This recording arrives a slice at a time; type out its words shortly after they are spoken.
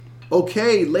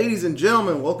Okay, ladies and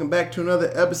gentlemen, welcome back to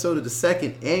another episode of the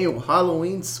second annual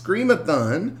Halloween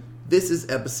Screamathon. This is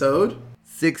episode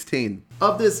 16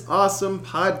 of this awesome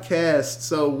podcast.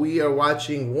 So we are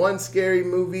watching one scary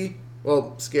movie,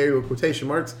 well, scary with quotation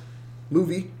marks,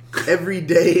 movie every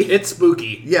day. It's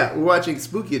spooky. Yeah, we're watching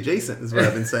spooky adjacent is what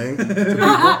I've been saying to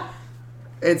people.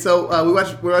 And so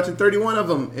we're watching 31 of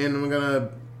them, and we're going to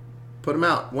put them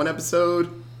out. One episode,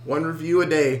 one review a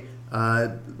day.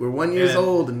 We're 1 year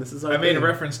old, and this is our I made a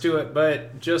reference to it,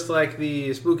 but just like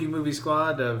the Spooky Movie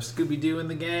Squad of Scooby-Doo and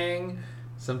the gang,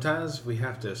 sometimes we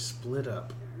have to split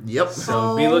up. Yep.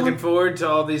 So be looking forward to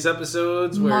all these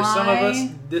episodes where some of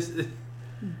us...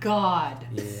 God.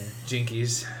 Yeah,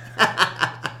 jinkies.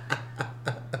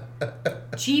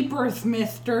 Jeepers,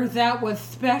 mister, that was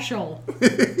special.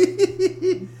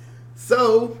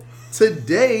 So,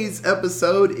 today's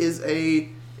episode is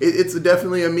it's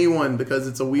definitely a me one because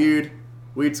it's a weird,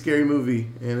 scary movie,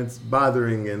 and it's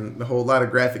bothering and a whole lot of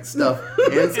graphic stuff.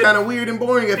 And it's kind of weird and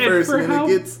boring at first, and then it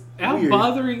gets how weird.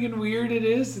 bothering and weird it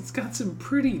is. It's got some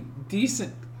pretty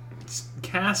decent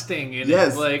casting in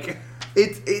Yes. it. Like...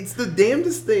 It's the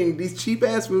damnedest thing. These cheap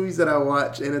ass movies that I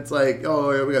watch, and it's like,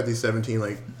 oh yeah, we got these 17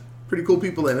 like pretty cool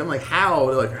people in. I'm like, how?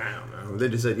 They're like, I don't know. They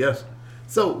just said yes.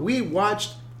 So we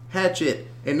watched Hatchet,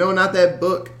 and no, not that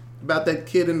book about that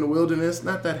kid in the wilderness.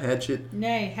 Not that Hatchet.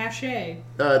 Nay, Hache.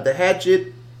 The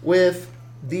Hatchet with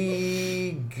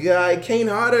the guy Kane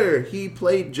Hodder. He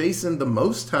played Jason the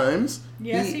most times.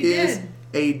 Yes, he is did.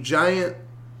 a giant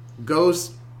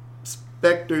ghost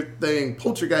specter thing,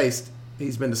 poltergeist.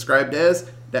 He's been described as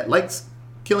that likes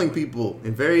killing people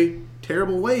in very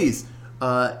terrible ways.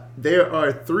 There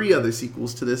are 3 other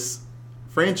sequels to this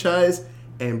franchise,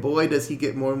 and boy, does he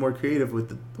get more and more creative with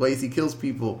the ways he kills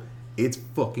people. It's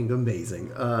fucking amazing.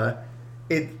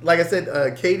 Like I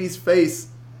said, Katie's face,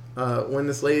 when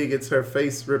this lady gets her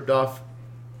face ripped off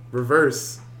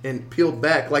reverse and peeled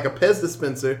back like a Pez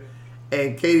dispenser,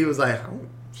 and Katie was like, oh,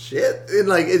 shit. And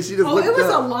she just looked it was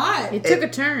up. a lot. It took a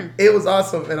turn. It was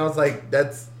awesome, and I was like,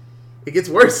 it gets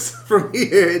worse from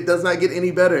here. It does not get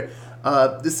any better.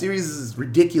 This series is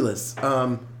ridiculous.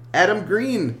 Adam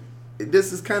Green,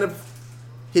 this is kind of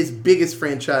his biggest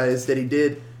franchise that he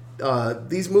did.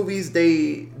 These movies,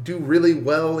 they do really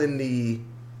well in the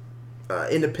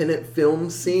independent film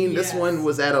scene. Yes. This one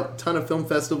was at a ton of film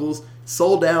festivals,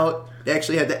 sold out. They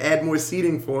actually had to add more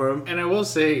seating for him. And I will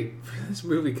say, for this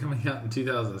movie coming out in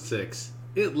 2006,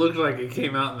 it looked like it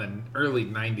came out in the early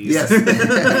 90s. Yes.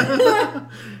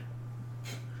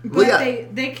 But yeah.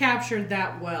 they captured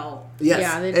that well. Yes.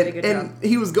 Yeah, they did a good job. And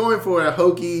he was going for a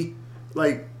hokey,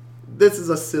 this is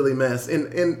a silly mess.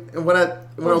 And when I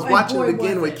was watching it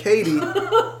again with Katie,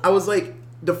 I was like,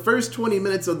 the first 20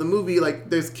 minutes of the movie,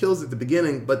 there's kills at the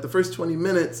beginning, but the first 20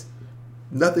 minutes,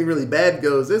 nothing really bad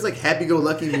goes. There's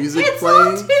happy-go-lucky music It's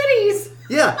playing. all titties.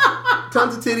 Yeah,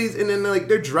 tons of titties, and then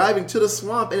they're driving to the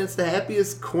swamp, and it's the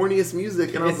happiest, corniest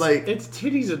music. And I was like, it's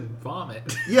titties and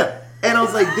vomit. yeah. And I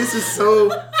was like, this is so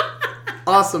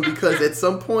awesome because at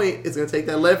some point it's gonna take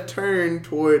that left turn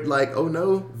toward Oh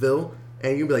no, Ville,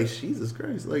 and you'll be like, Jesus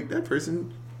Christ, that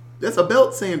person, that's a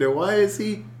belt sander. Why is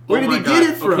he? Where did he get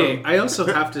it from? Okay, I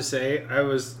also have to say,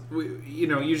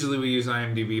 usually we use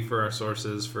IMDb for our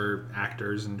sources for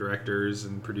actors and directors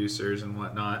and producers and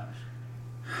whatnot.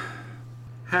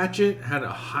 Hatchet had a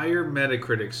higher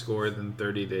Metacritic score than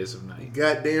 30 Days of Night.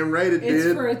 Goddamn right it It's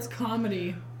did. for its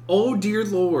comedy. Oh dear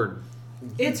Lord.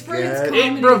 It's for Yeah. its comedy.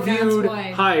 It reviewed that's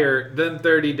why. higher than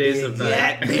 30 Days of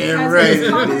Night. Damn Because right it's it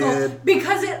comical. did.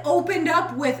 Because it opened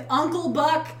up with Uncle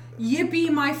Buck,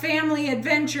 Yippee My Family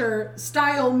Adventure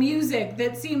style music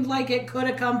that seemed like it could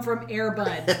have come from Air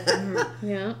Bud.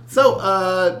 Yeah.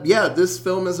 So, this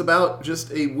film is about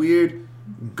just a weird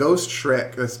ghost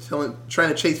Shrek that's trying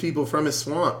to chase people from his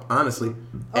swamp, honestly.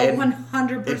 And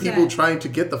 100%. And people trying to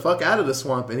get the fuck out of the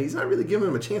swamp, and he's not really giving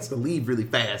them a chance to leave really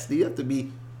fast. You have to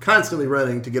be constantly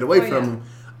running to get away from him.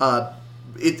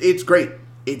 It's great.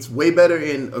 It's way better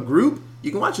in a group. You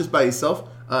can watch this by yourself.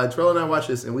 Terrell and I watched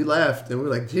this, and we laughed, and we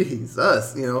were like,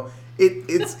 Jesus,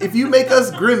 it's if you make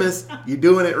us grimace, you're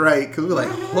doing it right. Because we're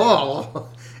like, oh.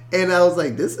 And I was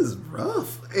like, this is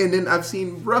rough. And then I've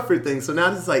seen rougher things. So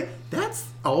now it's like, that's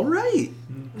all right.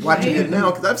 Watching it now,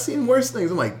 because I've seen worse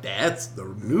things. I'm like, that's the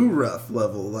new rough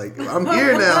level. I'm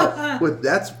here now with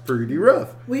that's pretty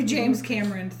rough. We James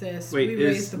Cameron'd this. Wait, we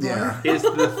raised the bar.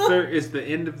 Is the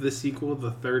end of the sequel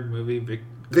the third movie?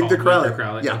 Victor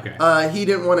Crowley. Yeah. Okay. He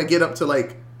didn't want to get up to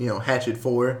Hatchet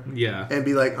 4. Yeah. And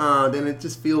be like, then it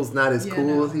just feels not as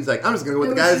cool. No. He's like, I'm just going to go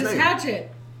with It the guy's was name. just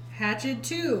Hatchet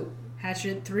 2,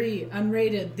 Hatchet 3,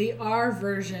 unrated, the R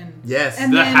version. Yes.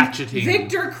 And The then Hatcheting.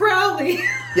 Victor Crowley.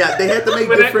 Yeah, they had to make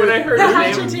When different. I heard The his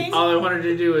Hatcheting. name, all I wanted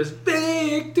to do was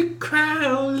Victor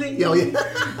Crowley. Oh, yeah.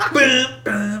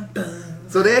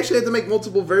 So they actually had to make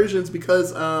multiple versions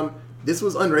because this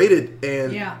was unrated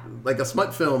and like a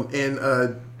smut film,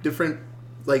 and different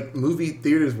like movie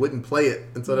theaters wouldn't play it,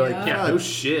 and so they're like, Yeah, "God, no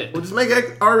shit. we'll just make an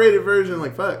R-rated version."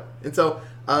 Like fuck, and so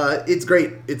it's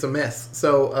great. It's a mess.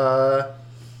 So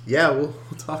yeah, we'll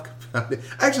talk about it.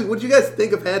 Actually, what do you guys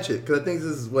think of Hatchet? Because I think this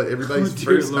is what everybody's Dear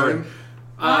first Lord.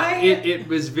 time. It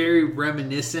was very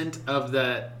reminiscent of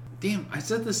that. Damn, I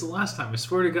said this the last time. I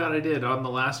swear to God I did on the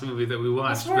last movie that we I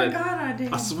watched. swear to but God I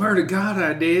did. I swear to God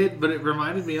I did, but it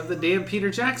reminded me of the damn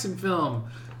Peter Jackson film,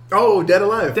 Oh, Dead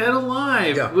Alive. Dead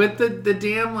Alive, Yeah. with the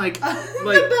damn like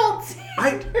the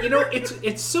belt. you know,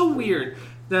 it's so weird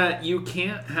that you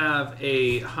can't have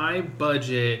a high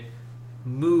budget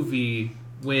movie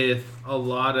with a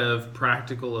lot of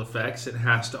practical effects. It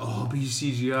has to all be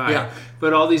CGI. Yeah.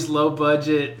 But all these low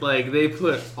budget, like they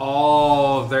put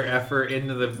all of their effort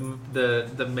into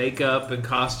the makeup and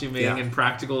costuming Yeah. and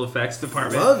practical effects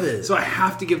department. Love it. So I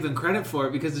have to give them credit for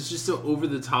it because it's just so over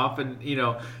the top. And you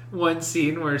know, one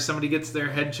scene where somebody gets their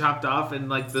head chopped off and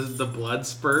like the blood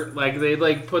spurt, like they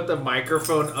like put the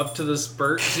microphone up to the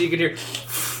spurt so you can hear.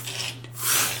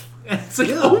 And it's like,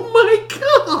 oh my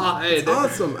god! It's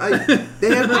awesome.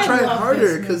 They have to I try love harder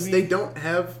this because movie. they don't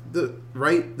have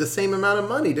the same amount of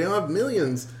money. They don't have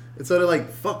millions, and so they're like,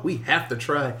 "Fuck, we have to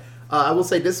try." I will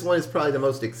say this one is probably the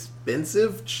most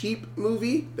expensive cheap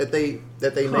movie that they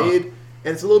made, and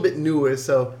it's a little bit newer.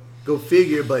 So go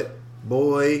figure. But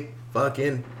boy,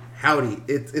 fucking howdy,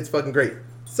 it's fucking great.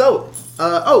 So,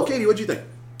 Katie, what'd you think?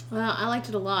 Well, I liked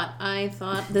it a lot. I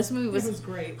thought this movie It was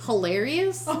great.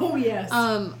 hilarious. Oh yes.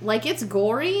 Like it's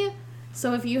gory,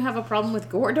 so if you have a problem with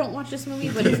gore, don't watch this movie.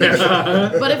 But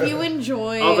if you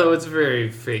enjoy, Although it's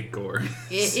very fake gore.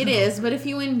 it is. But if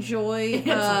you enjoy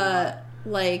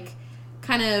like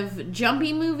kind of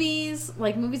jumpy movies,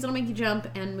 like movies that'll make you jump,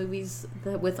 and movies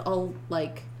that with all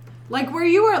like where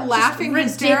you were laughing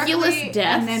ridiculous hysterically,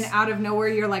 deaths. and then out of nowhere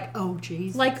you're like, oh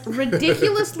jeez. like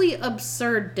ridiculously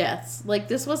absurd deaths. Like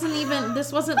this wasn't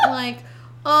like,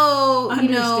 oh, you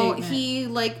know, Understatement. he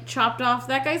like chopped off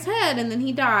that guy's head and then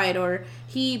he died, or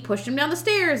he pushed him down the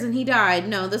stairs and he died.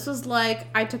 No, this was like,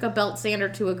 I took a belt sander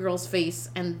to a girl's face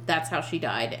and that's how she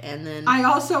died. And then I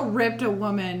also ripped a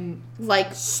woman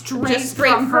like straight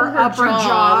from her upper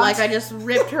jaw. Like I just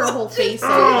ripped her whole face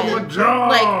Oh, open. my jaw!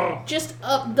 Like just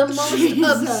the most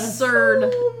Jesus.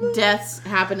 absurd deaths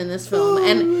happen in this film,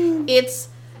 and it's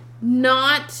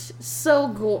not so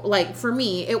like for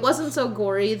me, it wasn't so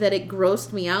gory that it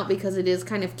grossed me out because it is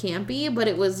kind of campy, but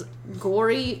it was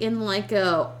gory in like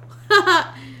a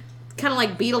kind of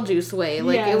like Beetlejuice way.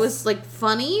 Like Yes. it was like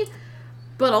funny,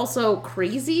 but also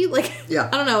crazy. Like Yeah.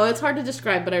 I don't know, it's hard to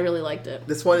describe, but I really liked it.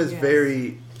 This one is Yes.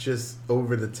 very just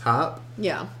over the top,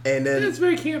 Yeah. and then It's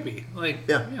very campy. Like,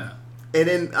 Yeah. yeah. And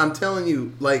then I'm telling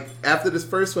you, like, after this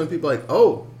first one, people are like,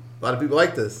 oh, a lot of people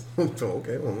like this. So,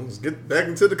 okay, well, let's get back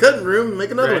into the cutting room and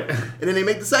make another Right. one. And then they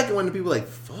make the second one, and people are like,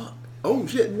 fuck. Oh,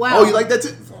 shit. Wow. Oh, you like that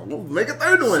too? We'll make a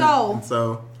third one. So- And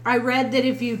so I read that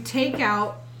if you take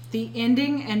out the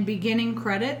ending and beginning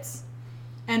credits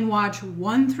and watch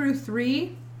 1 through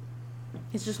 3,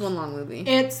 It's just one long movie.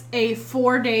 it's a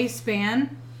 4-day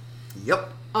span yep.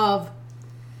 of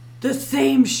the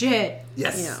same shit.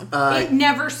 Yes. Yeah. It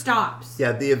never stops.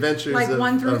 Yeah, the adventures Like of,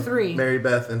 1 through of 3. Mary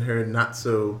Beth and her not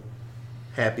so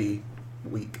happy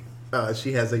week.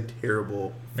 She has a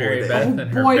terrible Mary 4-day. Beth Oh,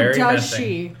 and her boy, very does nothing.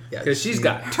 she. Yeah, Because she's she-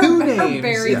 got Her- two her names.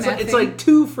 very It's like, it's nothing. like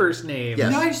two first names.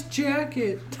 Yes. Nice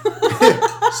jacket.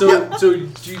 So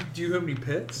do you have any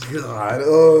pets? God.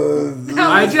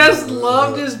 I just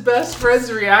loved his best friend's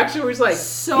reation where he's like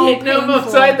So hitting him painful.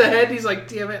 upside the head. He's like,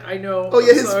 damn it, I know. Oh,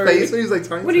 yeah, I'm his sorry." face when he's like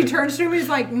trying When he turns to him, he's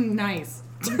like, nice.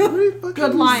 Good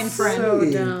Good line, friend.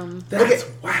 So dumb. That's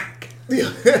Okay. whack.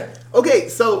 Okay,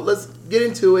 so let's get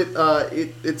into it.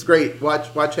 It's great.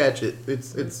 Watch Hatchet.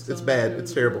 It's bad.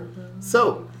 It's terrible.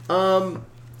 So,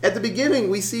 at the beginning,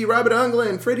 we see Robert Englund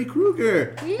and Freddy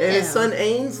Krueger and his son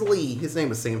Ainsley. His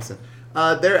name is Samson.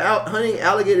 They're out hunting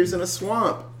alligators in a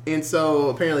swamp, and so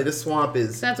apparently this swamp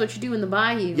is. So that's what you do in the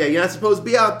bayou. Yeah, you're not supposed to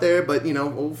be out there, but you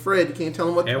know, old Fred, you can't tell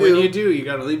him what And to do. when you do, you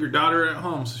got to leave your daughter at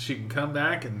home so she can come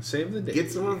back and save the day.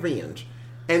 Get some revenge.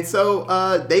 And so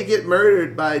they get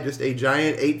murdered by just a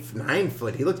giant 9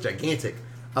 foot. He looks gigantic.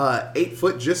 8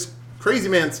 foot, just crazy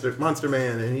monster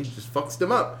man, and he just fucks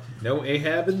them up. No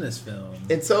Ahab in this film.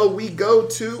 And so we go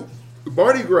to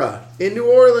Mardi Gras in New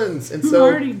Orleans. And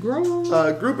so Marty Gras.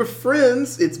 a group of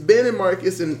friends, it's Ben and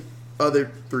Marcus and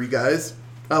other 3 guys.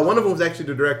 One of them was actually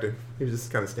the director. He was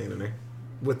just kind of standing there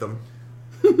with them.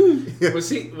 Was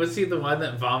he the one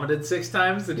that vomited 6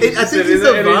 times? And I think he's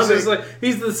the and he's just like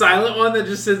he's the silent one that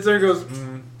just sits there and goes.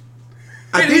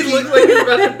 I And he think looks like he's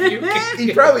about to puke.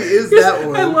 he probably is that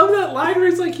one. I love that line where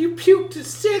he's like, "You puked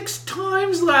 6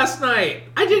 times last night.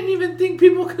 I didn't even think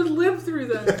people could live through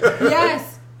that."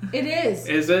 Yes, it is.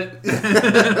 Is it?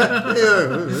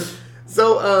 Yeah.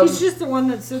 So He's just the one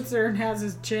that sits there and has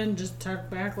his chin just tucked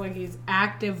back like he's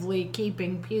actively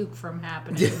keeping puke from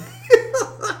happening.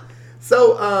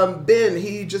 So Ben,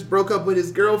 he just broke up with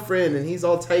his girlfriend, and he's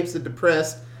all types of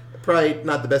depressed. Probably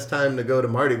not the best time to go to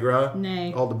Mardi Gras.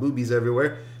 Nay. All the boobies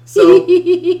everywhere. So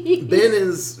Ben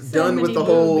is done with many the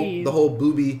boobies. whole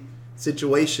booby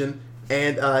situation,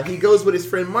 and he goes with his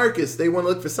friend Marcus. They want to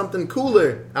look for something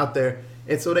cooler out there,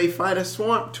 and so they find a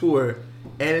swamp tour,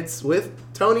 and it's with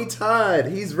Tony Todd.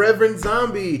 He's Reverend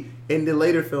Zombie. In the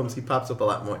later films, he pops up a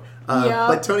lot more. Yep.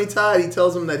 But Tony Todd, he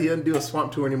tells them that he doesn't do a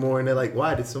swamp tour anymore, and they're like,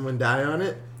 "Why? Did someone die on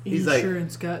it?" He's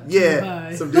Insurance got too "Yeah,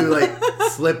 high." some dude like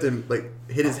slipped and like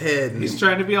hit his head." And He's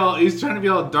trying to be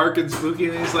all dark and spooky,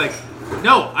 and he's like,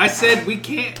 "No, I said we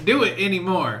can't do it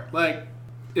anymore." Like,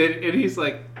 and he's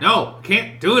like, "No,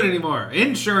 can't do it anymore."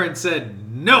 Insurance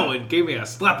said no and gave me a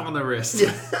slap on the wrist.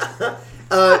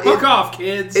 Fuck off,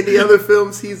 kids. In the other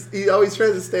films, he always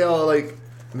tries to stay all like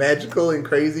magical and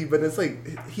crazy, but it's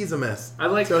like he's a mess. I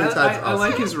like Tony Todd's I awesome.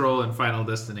 like his role in Final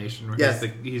Destination. Where Yes.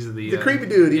 he's the creepy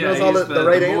dude. He knows all he's the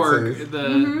right morgue, answers.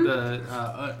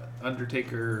 The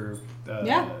Undertaker.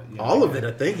 Yeah. All of it,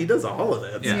 I think he does all of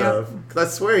that Yeah. stuff. 'Cause I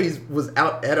swear he was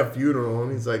out at a funeral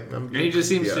and he's like, And he just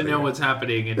seems to know what's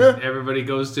happening, and Yeah. everybody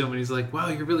goes to him, and he's like, "Wow,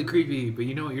 you're really creepy, but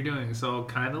you know what you're doing, so I'll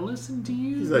kind of listen to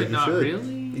you, He's like, but you not should.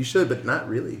 really." You should, but not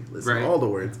really. Listen Right. to all the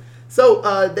words. So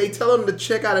they tell him to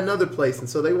check out another place, and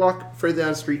so they walk further down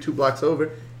the street 2 blocks over,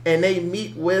 and they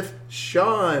meet with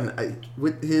Sean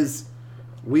with his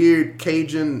weird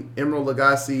Cajun Emerald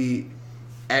Lagasse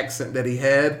accent that he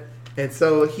had, and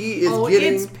so he is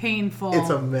getting. it's painful. It's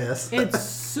a mess. It's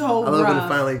so I love when it rough.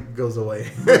 finally goes away.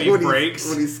 When he breaks.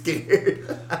 When he's scared.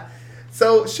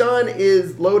 So Sean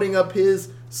is loading up his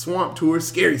swamp tour,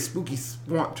 scary, spooky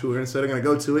swamp tour, and so they're going to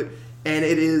go to it. And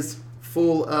it is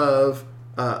full of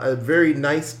a very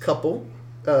nice couple.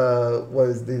 What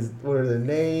are their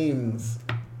names?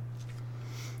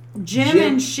 Jim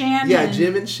and Shannon. Yeah,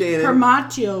 Jim and Shannon.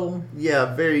 Permacho.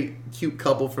 Yeah, very cute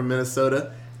couple from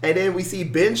Minnesota. And then we see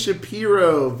Ben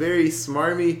Shapiro, very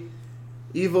smarmy,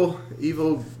 evil,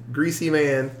 greasy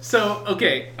man. So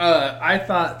okay, I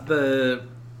thought the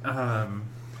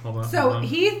hold on. So hold on.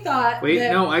 he thought Wait,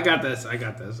 that no, I got this.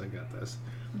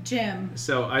 Jim.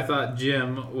 So I thought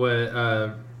Jim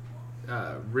was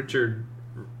Richard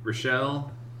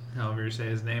Rochelle, however you say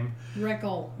his name.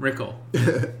 Rickle. Rickle.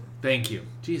 Thank you.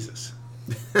 Jesus.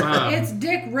 It's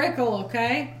Dick Rickle,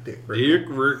 okay? Dick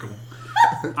Rickle.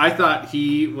 I thought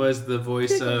he was the voice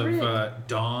Dick Rick. of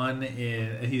Don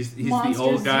in he's the Monsters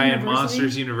old guy in University?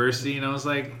 Monsters University, and I was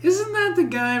like, isn't that the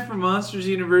guy from Monsters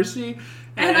University?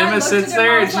 And Emma I looked sits at him,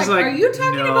 there I and was she's like, "Are you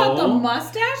talking about the "No."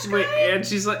 mustache guy?" Wait, and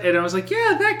she's like, and I was like,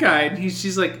 yeah, that guy. And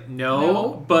she's like, no,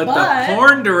 No, but but- the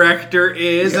porn director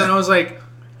is. Yeah. And I was like,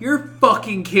 you're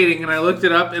fucking kidding. And I looked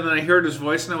it up, and then I heard his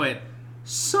voice, and I went,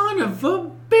 son of a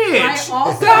bitch. I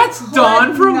also That's could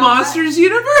Don from not- Monsters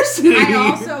University. I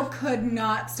also could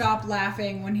not stop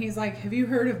laughing when he's like, "Have you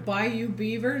heard of Bayou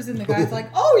Beavers?" And the guy's like,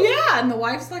 "Oh yeah," and the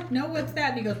wife's like, "No, what's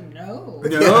that?" And he goes, "No."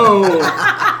 No.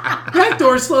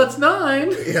 Backdoor Sluts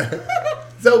 9. Yeah.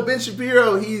 So Ben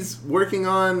Shapiro, he's working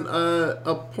on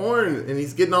a porn, and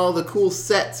he's getting all the cool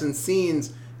sets and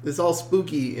scenes. It's all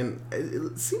spooky, and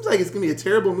it seems like it's gonna be a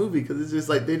terrible movie because it's just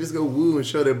like they just go woo and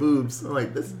show their boobs. I'm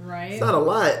like, this, Right. it's not a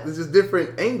lot. It's just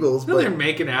different angles, Then they're but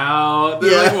making out.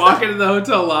 They're Yeah. like walking in the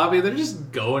hotel lobby. They're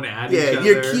just going at each yeah, other.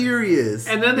 you're curious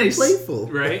And then they You're playful,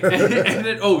 right? And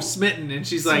then smitten, and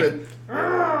she's like, Smitten.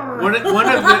 one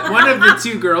of the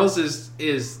 2 girls is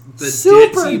the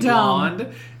Super ditzy dumb.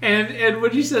 blonde, and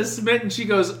when she says smitten, she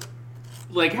goes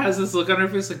like has this look on her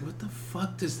face like, what the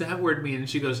fuck does that word mean? And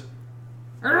she goes,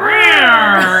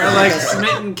 like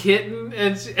smitten kitten,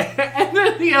 and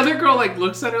then the other girl like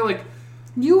looks at her like,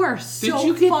 You are so did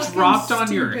you get fucking dropped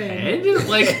on your stupid. head?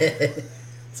 Like,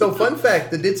 So fun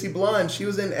fact: the ditzy blonde, she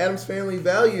was in Addams Family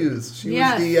Values. She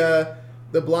Yes. was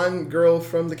the blonde girl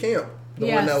from the camp, the one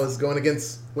Yes. that was going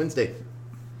against Wednesday.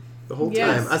 The whole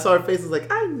Yes. time, I saw her face. I was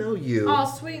like, I know you. I'll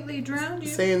sweetly drown you.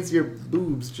 Sans your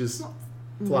boobs just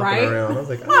flopping Right? around. I was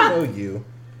like, I know you.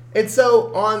 And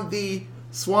so on the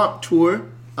swamp tour,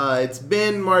 it's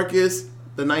Ben, Marcus,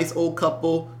 the nice old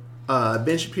couple,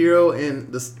 Ben Shapiro,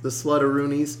 and the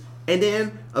Slutteroonies. and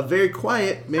then a very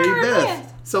quiet Mary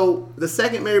Beth. So the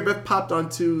second Mary Beth popped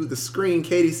onto the screen,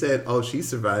 Katie said, "Oh, she's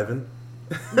surviving.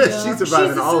 She's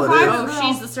surviving all of this." Oh,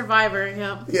 she's the survivor.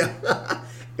 Yeah. Yeah.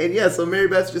 And yeah, so Mary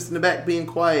Beth's just in the back being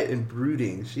quiet and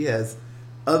brooding. She has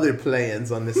other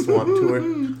plans on this swamp tour.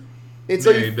 And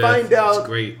so Mary you Beth, find out... It's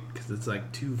great, because it's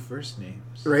like 2 first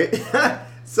names. Right?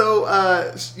 So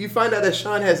you find out that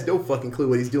Sean has no fucking clue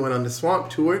what he's doing on the swamp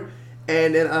tour.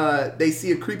 And then they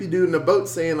see a creepy dude in a boat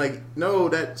saying, like, "No,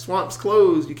 that swamp's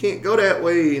closed. You can't go that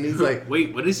way." And he's like,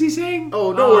 "Wait, what is he saying?"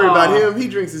 "Oh, don't worry about him. He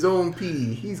drinks his own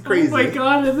pee. He's crazy." Oh my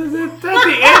god, at the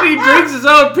end he drinks his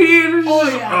own pee. And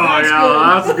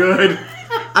that's good.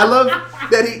 I love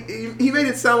that he made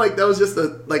it sound like that was just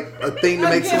a thing to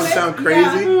make someone sound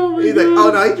crazy. Yeah. Oh he's like,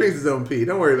 "Oh no, he drinks his own pee.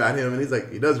 Don't worry about him." And he's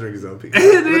like, "He does drink his own pee." But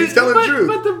he's telling the truth.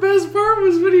 But the best part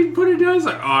was when he put it down. He's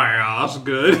like, "Oh yeah, that's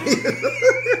good."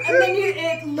 And then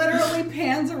it literally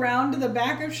pans around to the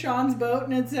back of Sean's boat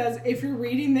and it says, "If you're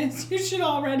reading this, you should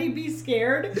already be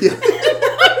scared." Yeah.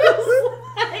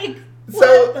 Like,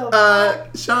 So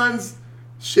Sean's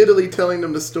shittily telling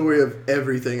them the story of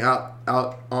everything out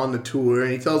on the tour,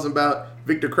 and he tells them about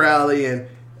Victor Crowley and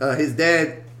his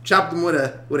dad chopped him with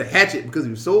a hatchet because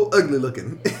he was so ugly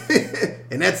looking.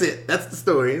 And that's it. That's the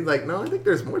story. He's like, "No, I think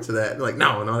there's more to that." They're like,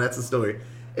 no, that's the story.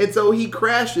 And so he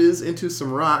crashes into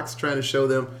some rocks trying to show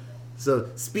them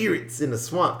spirits in the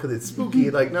swamp because it's spooky.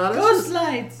 Like, no,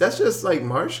 that's just like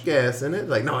marsh gas, isn't it?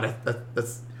 Like, no,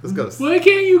 that's ghosts. Why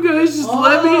can't you guys just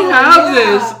let me have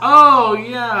this? Oh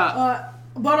yeah.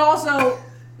 But also,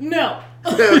 no.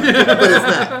 But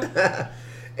it's not.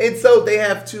 And so they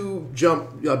have to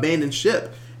abandon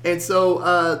ship. And so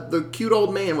the cute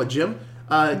old man, Jim,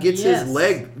 gets his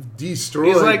leg destroyed.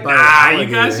 He's like, by an alligator.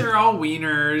 you guys are all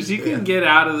wieners. You can get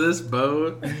out of this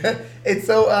boat. And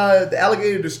so the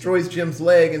alligator destroys Jim's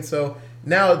leg, and so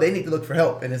now they need to look for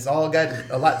help, and it's all got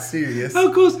a lot serious.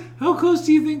 How close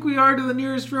do you think we are to the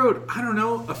nearest road? I don't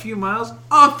know, a few miles?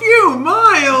 A few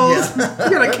miles? Yeah.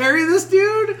 You gotta carry this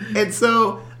dude? And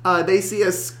so they see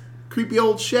a creepy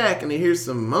old shack, and they hear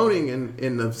some moaning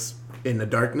in the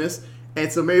darkness.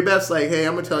 And so Mary Beth's like, "Hey,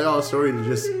 I'm gonna tell y'all a story to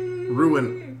just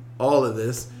ruin all of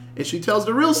this." And she tells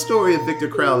the real story of Victor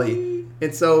Crowley.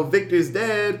 And so Victor's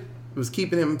dad was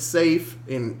keeping him safe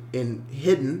and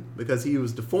hidden because he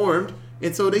was deformed.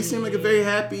 And so they seemed like a very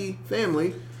happy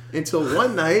family until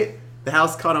one night the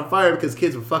house caught on fire because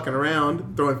kids were fucking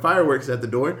around throwing fireworks at the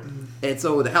door. And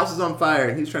so the house was on fire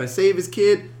and he was trying to save his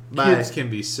kid. Kids can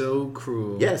be so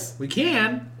cruel. Yes. We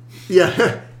can.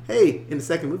 Yeah. Hey, in the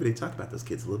second movie they talk about those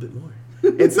kids a little bit more.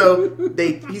 And so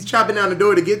he's chopping down the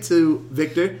door to get to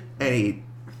Victor, and he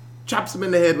chops him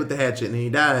in the head with the hatchet, and he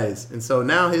dies. And so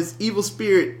now his evil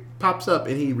spirit pops up,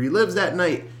 and he relives that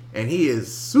night, and he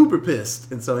is super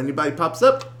pissed. And so anybody pops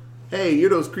up, "Hey, you're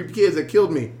those creepy kids that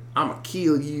killed me. I'm going to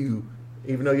kill you.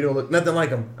 Even though you don't look nothing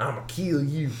like them, I'm going to kill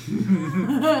you."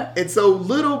 And so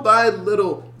little by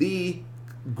little, the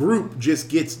group just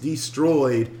gets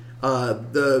destroyed.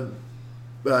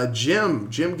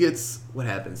 Jim gets... What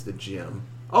happens to Jim?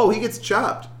 Oh, he gets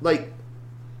chopped. Like,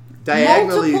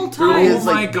 diagonally Multiple through times. his, Oh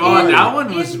my like, god, body. that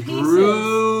one was In pieces.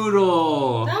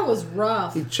 brutal. That was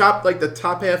rough. He chopped like the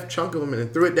top half chunk of him and then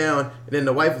threw it down. And then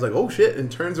the wife was like, "Oh shit,"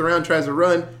 and turns around, tries to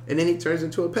run, and then he turns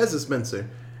into a Pez dispenser.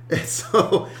 And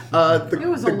so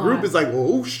the group is like,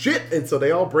 "Oh shit," and so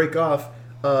they all break off.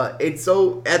 And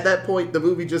so at that point, the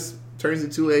movie just turns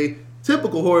into a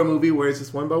typical horror movie where it's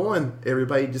just one by one.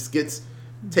 Everybody just gets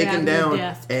taken down,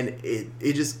 and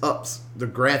it just ups the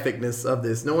graphicness of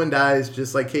this. No one dies,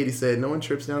 just like Katie said. No one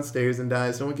trips downstairs and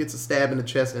dies. No one gets a stab in the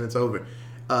chest and it's over.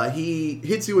 He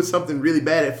hits you with something really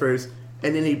bad at first,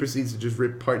 and then he proceeds to just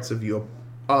rip parts of you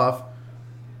off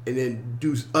and then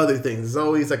do other things. It's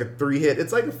always like a 3-hit.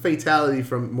 It's like a fatality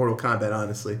from Mortal Kombat,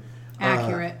 honestly.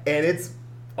 Accurate. And it's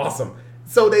awesome.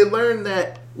 So they learn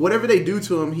that whatever they do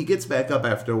to him, he gets back up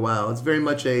after a while. It's very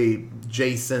much a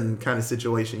Jason kind of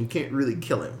situation. You can't really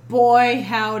kill him. Boy,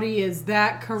 howdy, is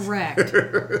that correct.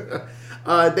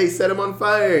 They set him on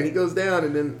fire, and he goes down,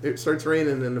 and then it starts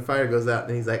raining, and the fire goes out,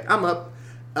 and he's like, "I'm up."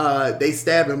 They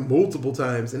stab him multiple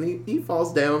times, and he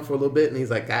falls down for a little bit, and he's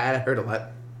like, "That hurt a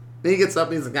lot." Then he gets up,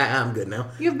 and he's like, "I'm good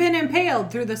now." You've been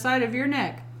impaled through the side of your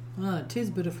neck. 'Tis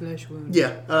but a flesh wound.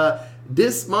 Yeah.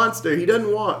 This monster, he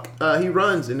doesn't walk. He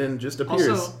runs and then just appears.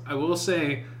 Also, I will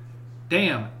say,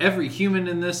 damn, every human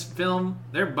in this film,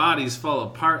 their bodies fall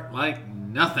apart like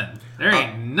nothing. There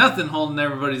ain't nothing holding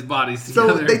everybody's bodies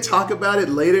together. So they talk about it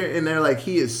later, and they're like,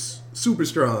 he is super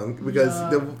strong because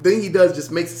the thing he does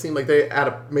just makes it seem like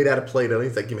they're made out of Play-Doh.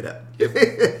 He's like, "Give me that.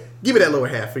 Give me that lower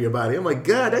half of your body." I'm like,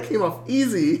 "God, that came off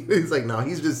easy." He's like, "No,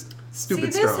 he's just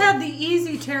stupid See, this strong. had the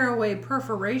easy tearaway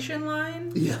perforation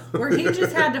line. Yeah. Where he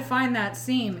just had to find that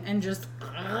seam and just.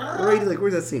 Right, he's like,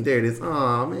 where's that scene? There it is.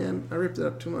 Oh man, I ripped it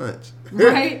up too much.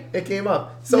 Right. It came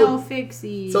up. So No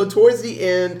fixie. So towards the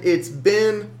end, it's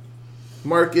Ben,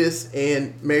 Marcus,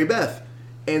 and Mary Beth.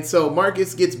 And so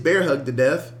Marcus gets bear hugged to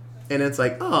death, and it's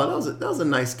like, oh, that was a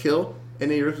nice kill. And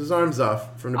then he rips his arms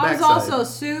off from the I was backside. also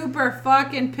super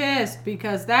fucking pissed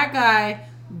because that guy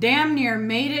damn near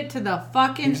made it to the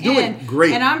fucking He's doing end.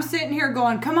 great. And I'm sitting here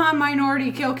going, come on,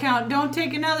 minority kill count, don't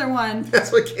take another one.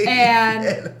 That's what Katie And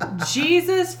said.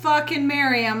 Jesus fucking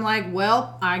Mary, I'm like,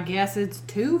 well, I guess it's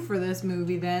 2 for this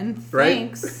movie then.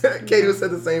 Right? Thanks. Katie said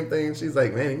the same thing. She's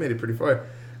like, man, he made it pretty far.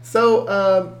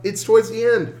 So it's towards the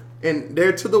end, and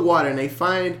they're to the water, and they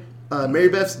find Mary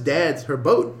Beth's dad's, her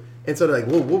boat. And so they're like,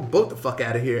 we'll boat the fuck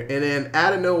out of here. And then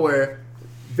out of nowhere,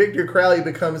 Victor Crowley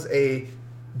becomes a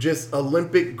just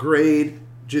Olympic grade,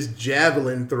 just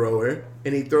javelin thrower.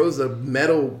 And he throws a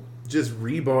metal, just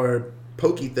rebar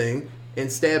pokey thing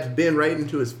and stabs Ben right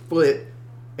into his foot.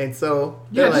 And so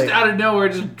Yeah, they're just like, out of nowhere,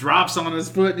 just drops on his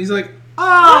foot, and he's like,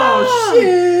 "Oh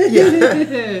shit!" yeah.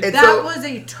 And That so, was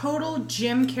a total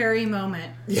Jim Carrey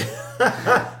moment.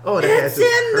 oh, that It's had to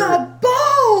in hurt. the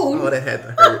bone! Oh, that had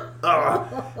to hurt.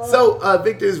 Oh. So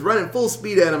Victor's running full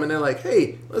speed at him, and they're like,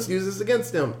 hey, let's use this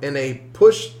against him. And they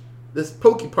push this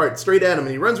pokey part straight at him,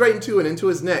 and he runs right into it, into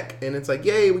his neck. And it's like,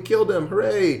 yay, we killed him.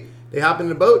 Hooray. They hop in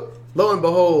the boat. Lo and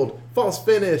behold, false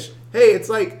finish. Hey, it's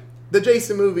like the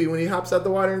Jason movie when he hops out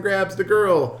the water and grabs the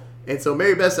girl. And so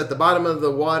Mary Beth's at the bottom of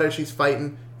the water. She's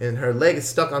fighting, and her leg is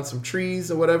stuck on some trees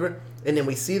or whatever. And then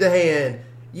we see the hand.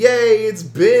 Yay, it's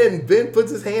Ben. Ben puts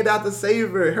his hand out to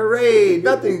save her. Hooray.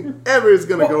 Nothing ever is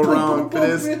going to go wrong for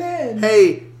this.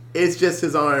 Hey, it's just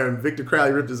his arm. Victor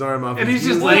Crowley ripped his arm off. And he's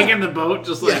just laying in the boat,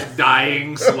 just like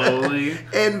dying slowly.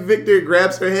 And Victor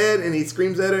grabs her head and he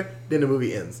screams at her. Then the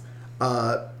movie ends.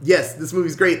 Yes, this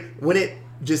movie's great. When it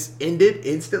just ended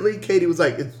instantly, Katie was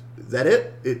like, is that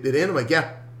it? It ended? I'm like,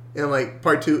 yeah. And I'm like,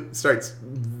 part 2 starts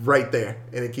right there.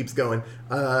 And it keeps going.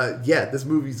 Yeah, this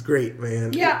movie's great,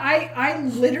 man. Yeah, I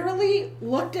literally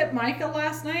looked at Micah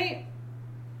last night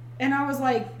and I was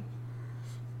like,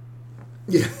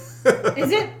 Yeah.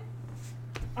 is it?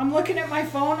 I'm looking at my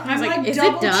phone. I'm like, like is it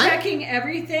double done? checking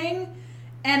everything.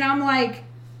 And I'm like,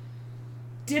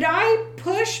 did I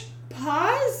push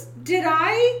pause? Did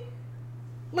I?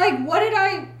 Like, what did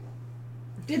I?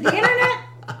 Did the internet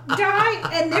die?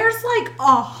 And there's like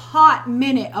a hot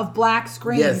minute of black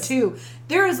screen Yes. too.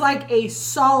 There is like a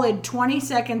solid 20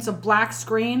 seconds of black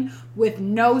screen with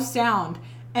no sound.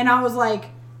 And I was like,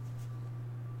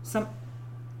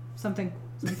 something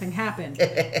happened.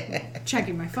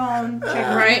 Checking my phone, checking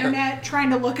the Right. internet, trying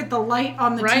to look at the light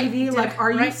on the Right. TV. Like,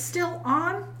 are you Right. still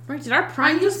on? Right, did our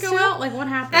prime Are you just go still- out? Like, what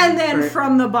happened? And then Right.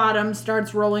 from the bottom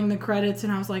starts rolling the credits,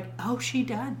 and I was like, oh, she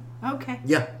done. Okay.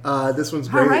 Yeah, this one's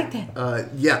All great. right, then.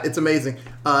 Yeah, it's amazing.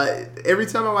 Every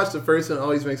time I watch the first one, it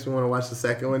always makes me want to watch the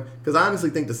second one. Because I honestly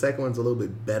think the second one's a little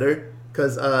bit better.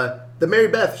 Because the Mary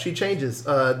Beth, she changes.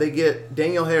 They get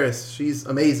Danielle Harris. She's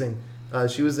amazing.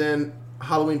 She was in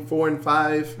Halloween 4 and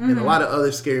 5 and a lot of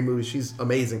other scary movies. She's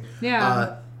amazing.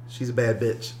 Yeah. She's a bad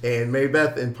bitch. And Mary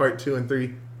Beth in part 2 and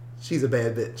 3, she's a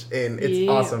bad bitch. And it's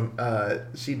Yeah. awesome.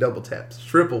 She double taps,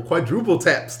 triple, quadruple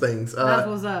taps things. That's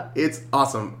what's up. It's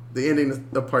awesome. The ending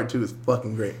of part 2 is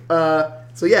fucking great.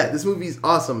 So yeah, this movie's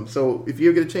awesome. So if you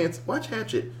ever get a chance, watch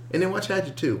Hatchet. And then watch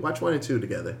Hatchet 2. Watch 1 and 2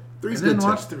 together. 3's And then good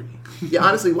watch too. 3. Yeah,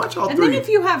 honestly, watch all And 3. then if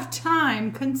you have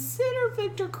time, consider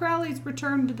Victor Crowley's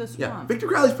Return to the Yeah, Swamp. Victor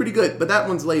Crowley's pretty good, but that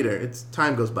one's later. It's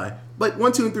time goes by. But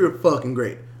 1, 2, and 3 are fucking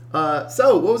great.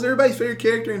 So what was everybody's favorite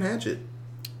character in Hatchet?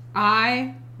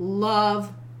 I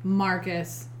love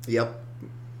Marcus. Yep.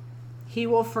 He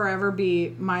will forever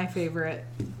be my favorite.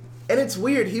 And it's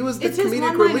weird. He was the It's his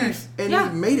comedic one-liners. relief, and Yeah.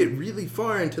 he made it really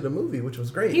far into the movie, which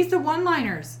was great. He's the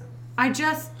one-liners.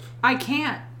 I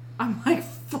can't. I'm like,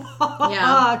 fuck.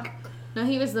 Yeah. No,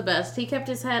 he was the best. He kept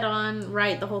his head on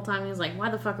right the whole time. He was like, why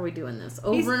the fuck are we doing this?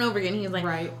 Over and over again. He was like,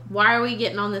 Right. why are we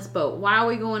getting on this boat? Why are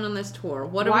we going on this tour?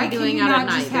 What are Why we can doing you out not at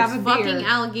night? just have There's a fucking beer?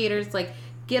 alligators. Like,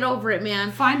 get over it,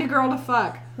 man. Find a girl to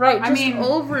fuck. Right. I Just mean,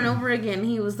 over and over again,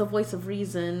 he was the voice of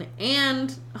reason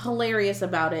and hilarious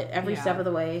about it every Yeah. step of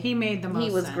the way. He made the most He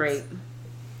was sense. great.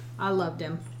 I loved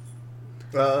him.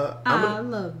 I'm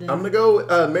loved him. gonna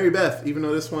go Mary Beth, even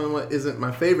though this one isn't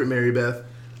my favorite Mary Beth.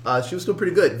 She was still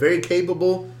pretty good, very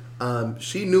capable.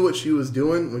 She knew what she was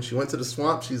doing when she went to the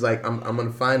swamp. She's like, I'm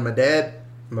gonna find my dad,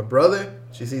 and my brother.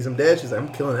 She sees him dead. She's like, I'm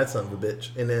killing that son of a bitch.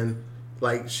 And then,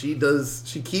 like, she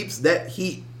keeps that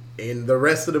heat in the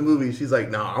rest of the movie, she's like,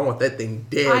 "No, I want that thing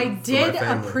dead." I for my did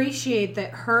family." appreciate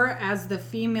that her as the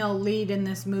female lead in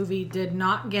this movie did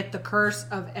not get the curse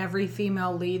of every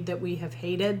female lead that we have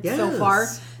hated so Yes. far.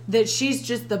 That she's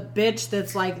just the bitch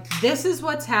that's like, this is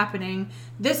what's happening.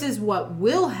 This is what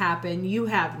will happen. You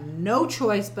have no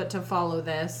choice but to follow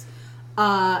this.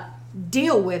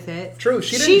 Deal with it. True,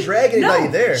 she didn't drag anybody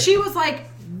there. She was like,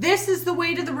 this is the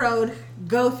way to the road.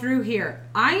 Go through here.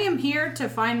 I am here to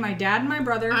find my dad and my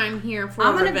brother. I'm here for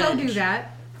I'm gonna revenge. go do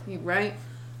that. You right?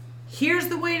 Here's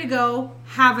the way to go.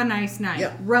 Have a nice night.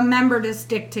 Yeah. Remember to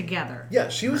stick together. Yeah,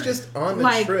 she was just on the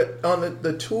Like- trip, on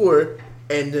the tour,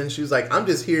 and then she was like, "I'm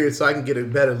just here so I can get a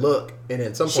better look." And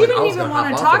at some point, She I didn't was even gonna want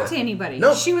hop to off of talk that. to anybody.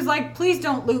 No, She was like, please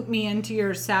don't loop me into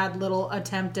your sad little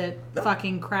attempt at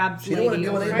fucking crabs she didn't want to lady.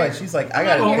 deal with over anybody. there. She's like, "I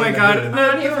got." Oh my god! I'm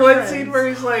The here one for scene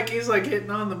friends. where he's like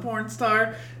hitting on the porn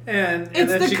star, and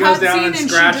It's then the she goes cut down scene and and she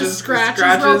scratches, just scratches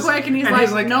real quick, and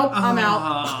he's like, "Nope, I'm out."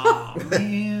 Oh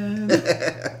man.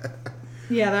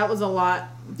 Yeah, that was a lot.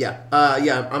 Yeah,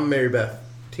 I'm Mary Beth,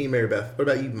 Team Mary Beth. What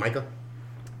about you, Micah?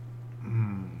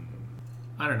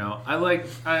 I don't know. I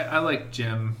like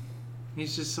Jim.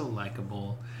 He's just so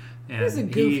likable. And He's a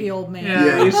goofy old man. Yeah,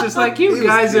 Yeah. he's just like, He you was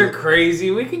guys are cute.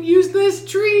 crazy. We can use this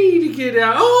tree to get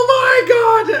out.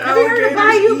 Oh my god! Have you heard of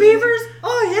Bayou Beavers?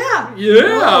 Oh, yeah.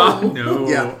 Yeah. Whoa. No.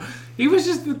 Yeah. He was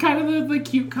just kind of the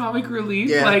cute comic relief.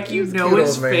 Yeah, like he you was know cute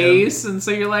his old man. face, and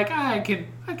so you're like, I can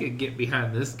get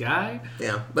behind this guy.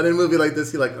 Yeah, but in a movie like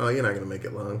this, you're like, "Oh, you're not gonna make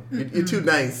it long. You're too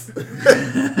nice.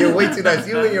 You're way too nice.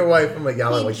 You and your wife." I'm like,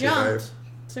 "Y'all are He way too nice."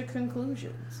 jumped to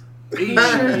conclusions. He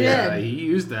sure Yeah, did. he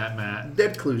used that, Matt.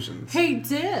 Dead conclusions. Hey,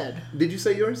 did. Did you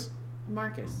say yours?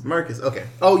 Marcus. Marcus. Okay.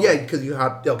 Oh yeah, because you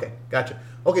hopped. Okay, gotcha.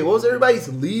 Okay, what was everybody's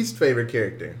least favorite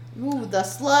character? Ooh, the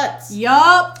sluts.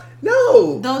 Yup.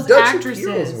 No, Those Doug actresses.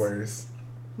 Shapiro's worse.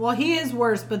 Well, he is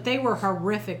worse, but they were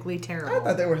horrifically I terrible.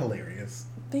 thought they were hilarious.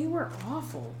 They were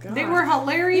awful. God. They were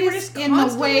hilarious They were just in the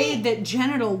way constantly- that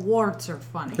genital warts are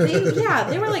funny.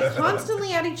 They were like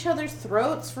constantly at each other's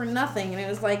throats for nothing, and it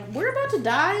was like, we're about to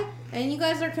die, and you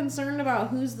guys are concerned about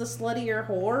who's the sluttier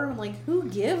whore. Like, who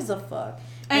gives a fuck?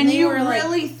 And they you were like,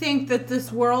 really think that this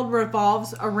world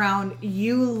revolves around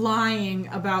you lying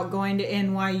about going to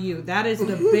NYU? That is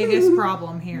the biggest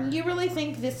problem here. you really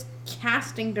think this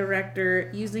casting director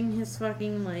using his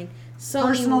fucking like Sony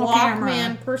Personal Walkman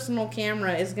camera. personal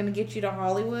camera is gonna get you to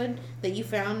Hollywood that you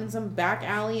found in some back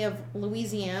alley of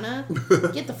Louisiana?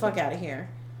 Get the fuck out of here.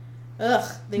 Ugh.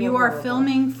 You are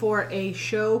filming for a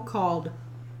show called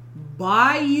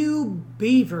Bayou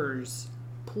Beavers.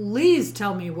 Please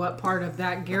tell me what part of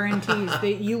that guarantees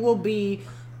that you will be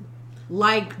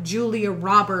like Julia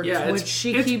Roberts, which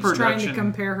she it's keeps trying to production.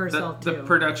 compare herself the to.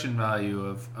 production value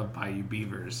of Bayou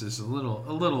Beavers is a little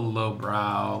low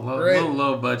brow, Right. little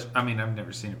low budget. I mean, I've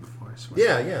never seen it before. I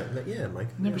swear. Yeah,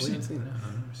 Mike. Never Yeah, we seen haven't it. No,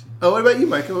 I've never seen it. Oh, what about you,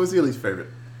 Micah? What was your least favorite?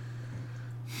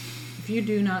 If you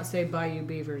do not say Bayou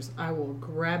Beavers, I will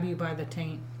grab you by the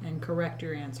taint and correct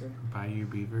your answer. Bayou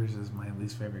Beavers is my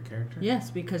least favorite character. Yes,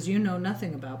 because you know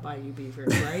nothing about Bayou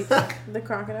Beavers, right? the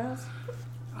crocodiles,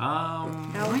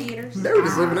 alligators. They were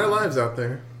just living their lives out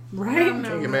there. Right? Can't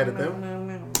get mad at them.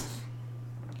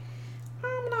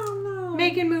 No.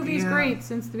 Making movies Yeah. great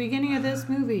since the beginning of this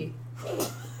movie.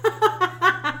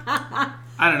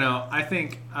 I don't know. I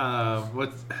think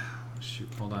what's shoot.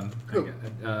 Hold on. Who?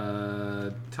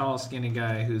 Tall, skinny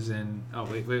guy who's in. Oh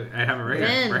wait. I have it right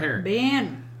Ben. here. Right here.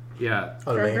 Ben Yeah.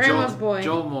 Oh, For man. Grandma's Boy.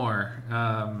 Joel Moore.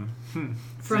 from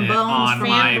Sit Bones on from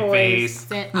my Fanboys. face.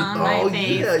 Sit on my Oh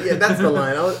face. yeah, that's the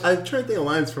line. I'm trying to think of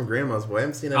lines from Grandma's Boy. I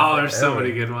haven't seen that. Oh, there's so forever.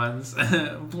 many good ones.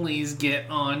 Please get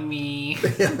on me.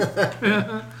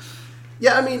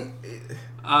 Yeah, I mean,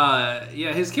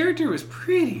 Yeah, his character was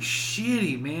pretty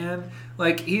shitty, man.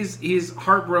 Like he's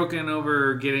heartbroken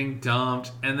over getting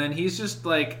dumped, and then he's just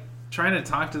like trying to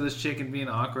talk to this chick and being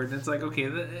awkward. And it's like, okay,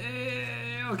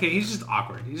 okay, he's just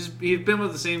awkward. He's been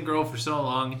with the same girl for so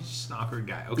long. He's just an awkward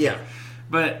guy. Okay. Yeah.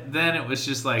 But then it was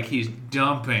just like he's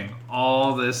dumping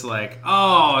all this, like,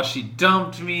 oh, she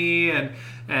dumped me,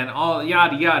 and all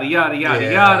yada yada yada yada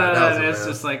Yeah, yada, that was and a it's mess.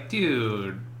 just like,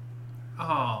 dude,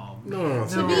 oh. no.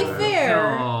 To be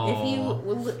fair, No. if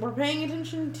you were paying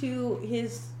attention to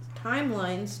his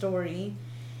timeline story,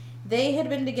 they had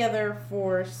been together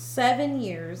for 7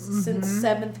 years since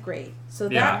 7th grade. So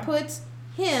that Yeah. puts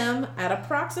him at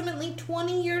approximately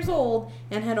 20 years old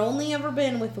and had only ever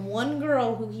been with one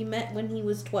girl who he met when he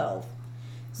was 12.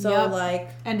 So, Yep. like,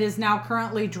 And is now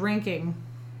currently drinking.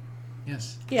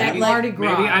 Yes. Yeah, maybe, like- Mardi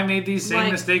Gras. maybe I made these same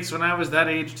Like- mistakes when I was that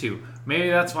age too. Maybe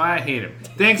that's why I hate him.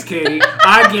 Thanks, Katie.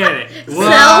 I get it.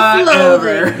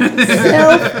 Self-loathing.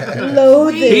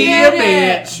 Self-loathing. Be a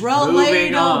bitch.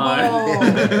 Moving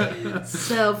Relatable. on.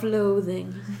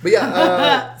 Self-loathing. But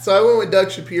yeah, so I went with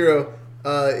Doug Shapiro.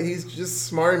 He's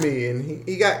just smarmy, and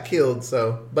he got killed.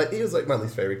 But he was like my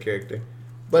least favorite character.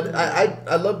 But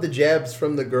I love the jabs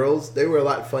from the girls. They were a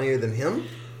lot funnier than him.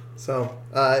 So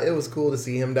it was cool to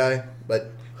see him die.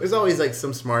 But there's always like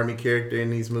some smarmy character in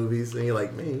these movies, and you're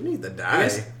like, man, you need to die.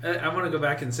 I want to go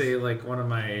back and say like one of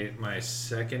my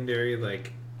secondary Favorites?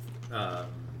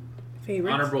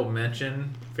 honorable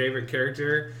mention favorite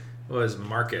character was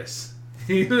Marcus.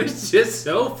 He was just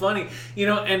so funny,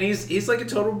 and he's like a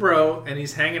total bro, and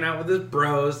he's hanging out with his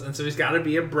bros, and so he's got to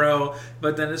be a bro,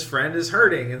 but then his friend is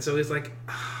hurting, and so he's like,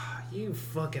 you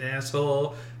fucking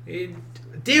asshole.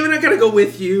 Damn it, I gotta go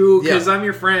with you because I'm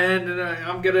your friend and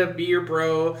I'm gonna be your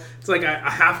bro. It's like I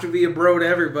have to be a bro to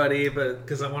everybody, but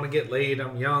because I want to get laid,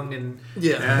 I'm young and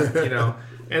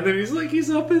And then he's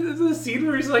up in the scene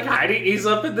where he's like hiding. He's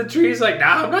up in the tree. He's like,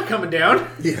 nah, I'm not coming down.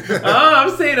 Yeah.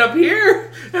 I'm staying up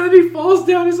here. And then he falls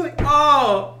down. He's like,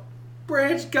 oh,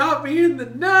 Branch got me in the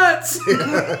nuts.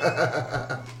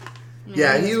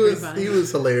 Yeah, he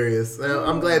was hilarious.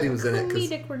 I'm glad he was in it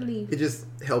Comedic relief. it just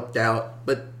helped out.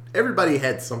 But everybody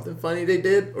had something funny they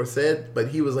did or said, but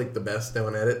he was like the best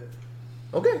doing at it.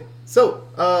 Okay, so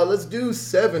let's do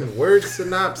 7 word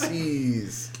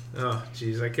synopses. Oh,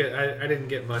 jeez, I didn't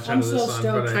get much I'm out of this so one,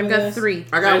 stoked. but I've got 3.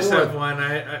 I I got just have one.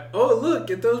 one. Oh, look,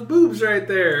 get those boobs right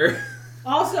there.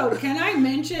 Also, can I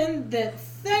mention that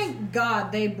thank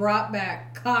God they brought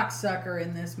back Cocksucker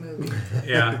in this movie.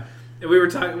 Yeah. We were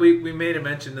talking. We made a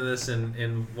mention to this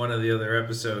in one of the other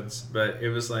episodes, but it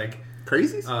was like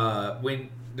Crazies? when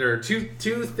there are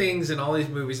two things in all these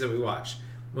movies that we watch.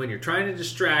 When you're trying to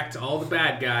distract all the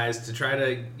bad guys to try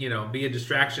to be a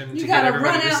distraction You to get gotta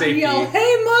everybody run to out safety, and yell,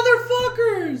 "Hey,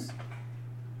 motherfuckers!"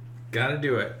 gotta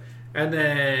do it. And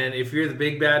then if you're the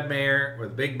big bad mayor or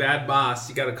the big bad boss,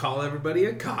 you gotta call everybody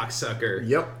a cocksucker.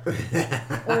 Yep.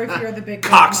 Or if you're the big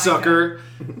Cocksucker.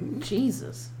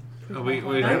 Jesus. Oh, we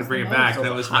That had to was bring it the back. most.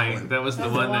 That was Hot one. that was the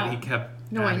That's one a that lot. he kept.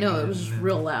 No, I know. It was adding in.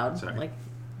 real loud. Sorry. Like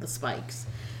the spikes.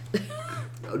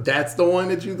 That's the one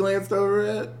that you glanced over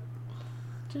at?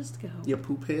 Just go. You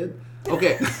poop head?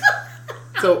 Okay.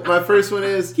 So my first one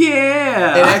is...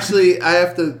 Yeah. And actually, I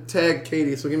have to tag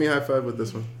Katie, so give me a high five with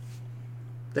this one.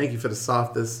 Thank you for the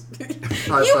softest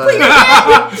high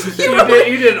five.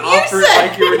 You didn't offer it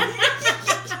like you were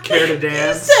care to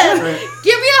dance. Said,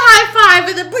 give me a high five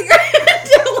and then put your hand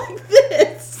down like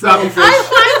this. Stop me fish. High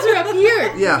fives are up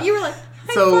here. Yeah. You were like,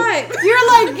 high So- five. You're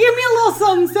like, give me a little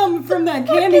something, something from that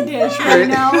candy dish right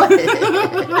now.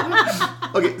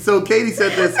 Okay, so Katie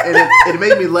said this, and it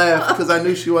made me laugh because I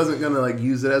knew she wasn't going to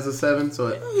use it as a 7,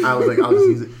 so I was like, I'll just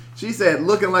use it. She said,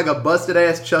 looking like a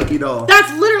busted-ass Chucky doll. That's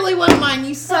literally one of mine,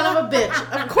 you son of a bitch.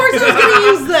 Of course I was going to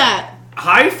use that.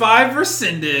 High five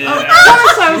rescinded. Of course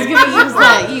I was going to use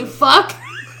that, you fuck.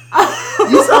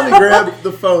 You saw me grab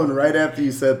the phone right after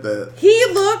you said that. He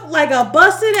looked like a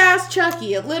busted-ass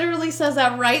Chucky. It literally says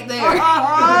that right there.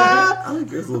 I like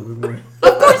yours a little bit more.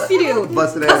 Of course you do.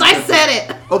 Busted Because ass I Chucky. said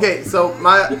it. Okay, so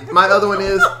my other one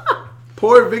is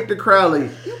poor Victor Crowley.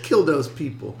 You killed those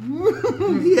people.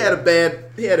 He had a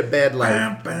bad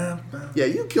life. Yeah,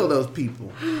 you kill those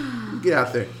people. You get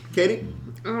out there, Katie.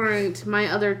 All right, my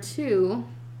other 2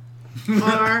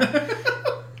 are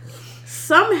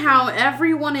somehow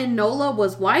everyone in NOLA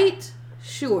was white.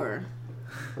 Sure.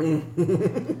 Well,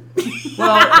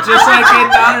 just like in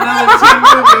Not Another Teen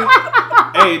Movie.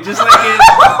 Hey, just like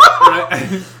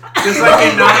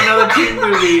in Not Another Teen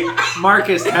Movie,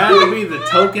 Marcus had to be the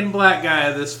token black guy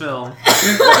of this film.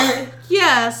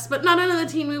 Yes, but Not Another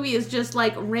Teen Movie is just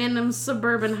like random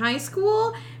suburban high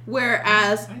school,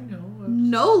 whereas I know.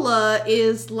 NOLA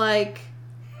is like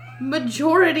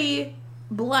majority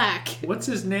black. What's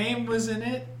his name was in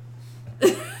it?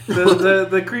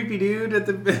 The creepy dude at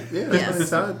the. Yeah, Yes.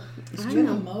 that's what It's I doing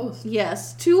know. the most.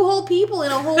 Yes, 2 whole people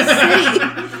in a whole city. In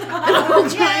a whole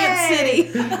giant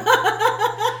city.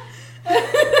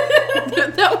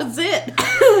 That was it.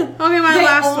 Okay, my They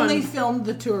last only one. filmed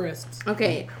the tourists.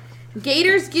 Okay.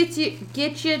 Gators get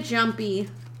you jumpy,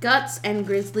 guts and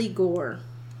grizzly gore.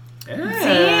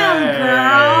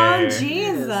 Damn, girl.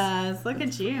 Jesus. Look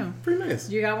at you. Pretty nice.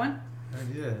 You got one? I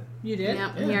did. You did?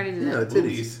 Yeah, he already did Yeah, that. the titties.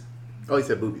 Boobies. Oh, he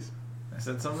said boobies. I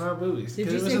said something about boobies. Did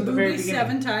 'cause you it was say at the very boobies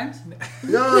beginning. 7 times?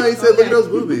 No, he said, look at those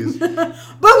boobies.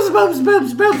 Boobs, boobs,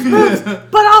 boobs, boobs, boobs.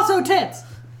 But also tits.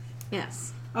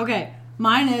 Yes. Okay.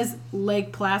 Mine is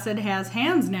Lake Placid has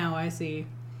hands now, I see.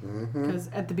 Mm-hmm. Because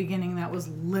at the beginning that was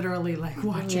literally like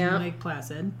watching Yeah. Lake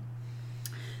Placid.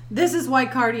 This is why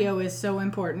cardio is so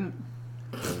important.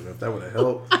 I don't know if that would have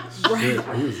helped. Right.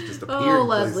 Shit, he was just appearing Oh,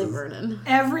 Leslie places. Vernon.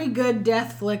 Every good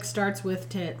death flick starts with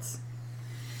tits.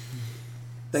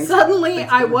 Thanks- Suddenly,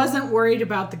 thanks, I Kevin. wasn't worried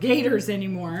about the gators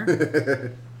anymore.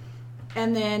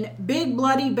 And then, big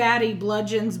bloody baddie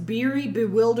bludgeons beery,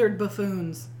 bewildered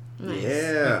buffoons. Nice.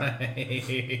 Yeah.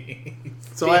 Nice.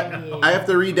 So I have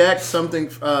to redact something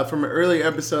from an earlier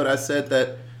episode. I said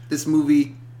that this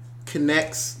movie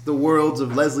connects the worlds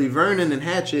of Leslie Vernon and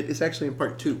Hatchet. It's actually in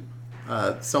part 2.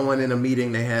 Someone in a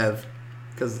meeting they have,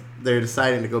 because they're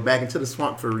deciding to go back into the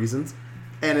swamp for reasons.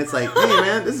 And it's like, hey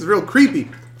man, this is real creepy.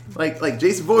 Like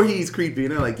Jason Voorhees creepy.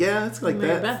 And they're like, yeah, it's like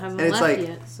Mary that. Beth hasn't And it's left like,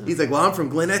 yet, so. he's like, well, I'm from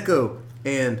Glen Echo.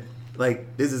 And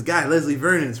like, there's this guy, Leslie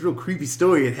Vernon. It's a real creepy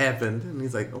story. It happened. And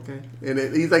he's like, okay. And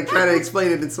he's like trying to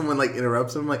explain it, and someone like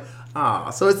interrupts him. I'm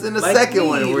like, so it's in the second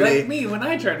one where like they. me when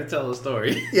I try to tell a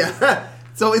story. Yeah.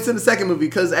 So it's in the second movie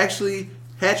because actually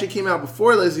Hatchet came out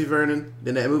before Leslie Vernon.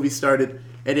 Then that movie started.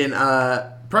 And then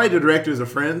probably the directors are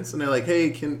friends. And they're like, hey,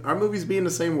 can our movies be in the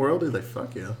same world? They're like,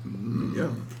 fuck yeah.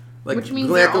 Yeah. Like, Which means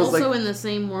Glen they're Echo's, also like, in the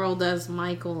same world as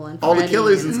Michael and all the Freddy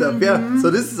killers and stuff. Yeah. So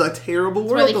this is a terrible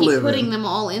That's why world they to keep live putting in. them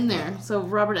all in there. So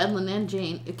Robert Englund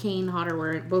and Kane Hodder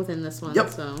were both in this one. Yep.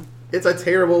 So It's a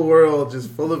terrible world just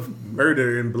full of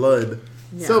murder and blood.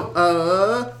 Yeah.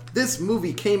 So, this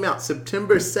movie came out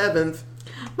September 7th,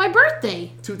 my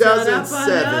birthday.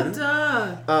 2007.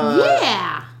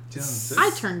 Yeah.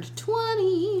 I turned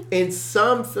 20. In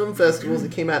some film festivals,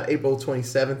 it came out April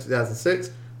 27, 2006.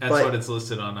 That's but, what it's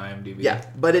listed on IMDb. Yeah,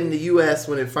 but in the U.S.,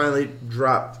 when it finally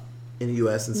dropped in the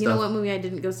U.S. and You stuff. know what movie I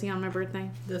didn't go see on my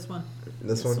birthday? This one.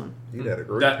 This This one? one. You had a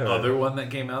great That time. other one that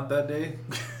came out that day.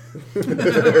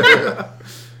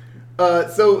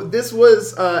 So this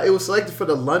was, it was selected for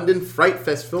the London Fright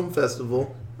Fest Film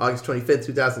Festival, August 25th,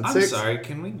 2006. I'm sorry.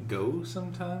 Can we go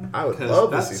sometime? I would 'Cause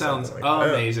love to that see sounds something like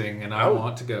that. amazing, and I I would-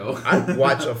 want to go. I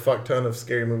watch a fuck ton of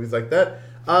scary movies like that.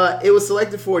 It was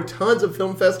selected for tons of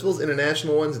film festivals,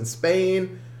 international ones in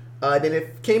Spain. Then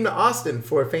it came to Austin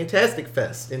for Fantastic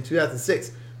Fest in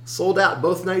 2006. Sold out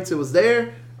both nights it was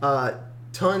there.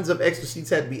 Tons of extra seats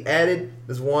had to be added.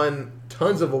 There's won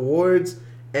tons of awards.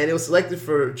 And it was selected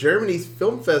for Germany's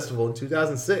Film Festival in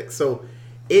 2006. So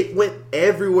it went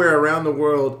everywhere around the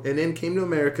world and then came to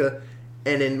America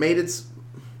and then made its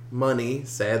money.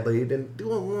 Sadly, it didn't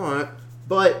do a lot.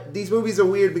 But these movies are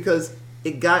weird because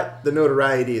it got the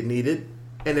notoriety it needed.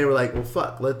 And they were like, well,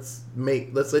 fuck, let's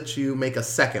let you make a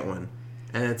second one.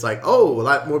 And it's like, oh, a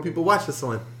lot more people watch this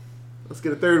one. Let's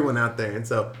get a third one out there. And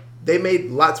so they made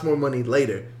lots more money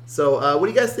later. So what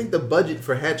do you guys think the budget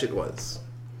for Hatchet was?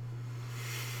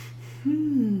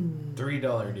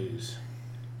 $3 dues.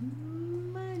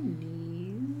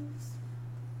 Monies.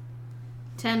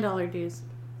 $10 dues.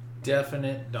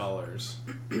 Definite dollars.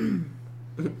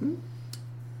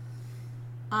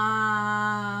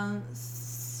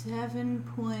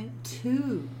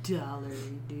 7.2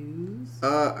 dues.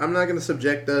 I'm not going to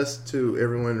subject us to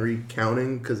everyone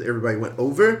recounting because everybody went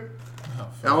over. Oh,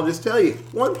 And I'll just tell you,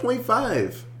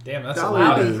 1.5. damn, that's a dollar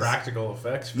lot of dues. practical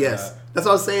effects for Yes. that. That's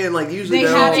what I was saying. Like, usually They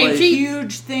they're had all a like,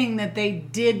 huge thing that they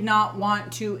did not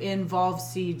want to involve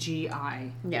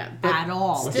CGI Yeah. But at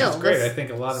all. Which Still, is great. this- I think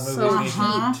a lot of movies so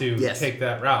need cheap. to Yes. take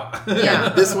that route. Yeah.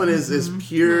 this one is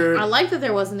pure. I like that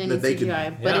there wasn't any That they could-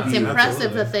 CGI, but Yeah, it's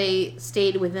impressive absolutely. that they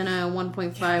stayed within a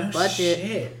 1.5 No budget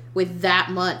shit. with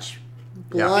that much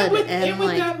Yeah. blood And with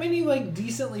like that many like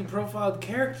decently profiled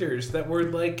characters that were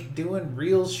like doing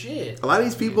real shit. A lot of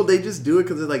these people, they just do it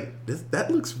because they're like,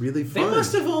 that looks really They fun.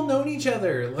 must have all known each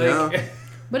other. Like, Yeah.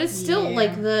 But it's still Yeah.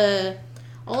 like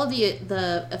all of the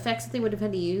effects that they would have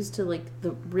had to use to like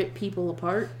rip people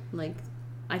apart. Like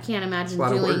I can't imagine It's a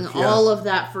lot of doing work, yeah. all of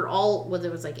that for all. Well,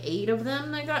 there was like 8 of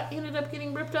them that ended up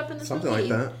getting ripped up in this Something movie.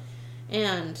 like that.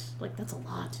 And like that's a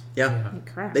lot. Yeah. Like,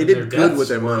 crap. They their did good deaths with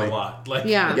their were money. A lot. Like,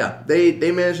 Yeah. Yeah,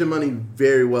 they managed their money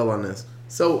very well on this.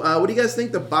 So, what do you guys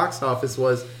think the box office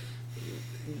was?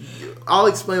 I'll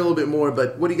explain a little bit more,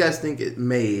 but what do you guys think it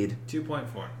made?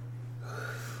 2.4.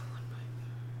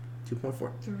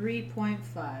 2.4,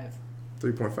 3.5.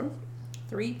 3.5,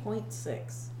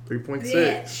 3.6.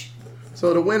 3.6.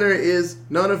 So the winner is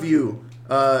none of you.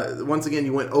 Once again,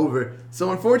 you went over.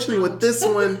 So unfortunately, with this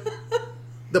one,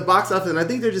 the box office, and I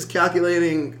think they're just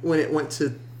calculating when it went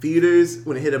to theaters,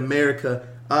 when it hit America,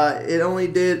 it only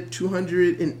did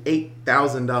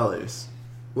 $208,000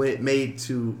 when it made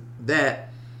to that.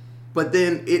 But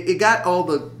then it got all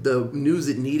the news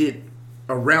it needed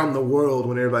around the world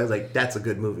when everybody's like, that's a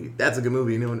good movie. That's a good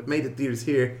movie. And then when it made the theaters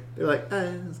here, they're like,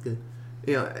 that's good.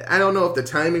 You know, I don't know if the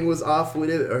timing was off with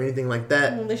it or anything like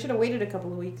that. Well, they should have waited a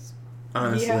couple of weeks.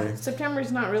 honestly. Yeah.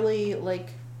 September's not really like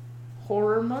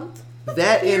horror month.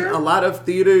 That and a lot of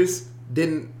theaters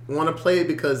didn't want to play it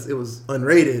because it was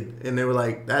unrated, and they were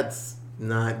like, "That's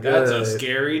not good." That's a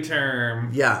scary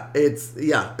term. Yeah,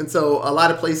 and so a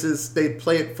lot of places they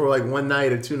play it for like one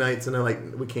night or 2 nights, and they're like,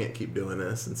 "We can't keep doing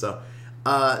this." And so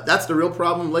that's the real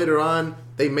problem. Later on,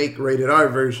 they make rated R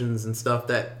versions and stuff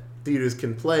that theaters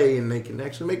can play, and they can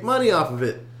actually make money off of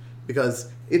it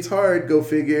because it's hard, go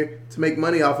figure, to make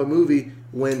money off a movie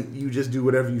when you just do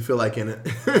whatever you feel like in it.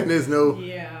 And there's no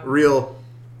real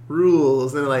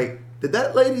rules. And like, did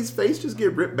that lady's face just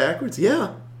get ripped backwards?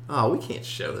 Yeah. Oh, we can't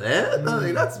show that. I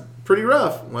mean, that's pretty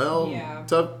rough. Well,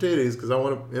 tough titties because I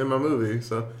want to in my movie.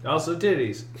 So Also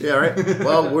titties. yeah, right.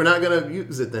 Well, we're not gonna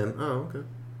use it then. Oh, okay.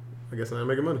 I guess I'm not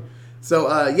making money.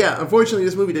 So yeah, unfortunately,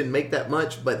 this movie didn't make that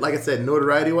much. But like I said,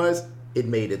 notoriety wise, it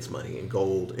made its money in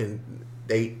gold, and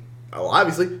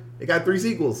obviously they got 3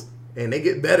 sequels, and they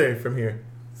get better from here.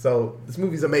 So this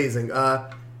movie's amazing.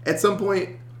 At some point,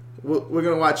 we're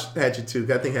gonna watch Hatchet 2.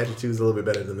 I think Hatchet 2 is a little bit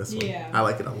better than this one. Yeah. I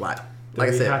like it a lot. The Like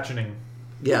I said, rehatchening.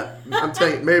 yeah, I'm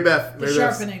telling you, Mary Beth. The Mary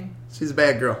Beth's- sharpening. She's a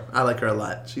bad girl. I like her a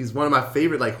lot. She's one of my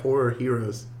favorite like horror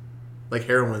heroes, like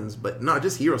heroines, but not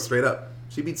just heroes straight up.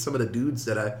 She beats some of the dudes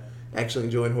that I actually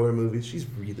enjoy in horror movies. She's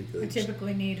really I good.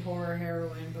 typically need horror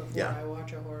heroine before Yeah. I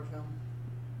watch a horror film.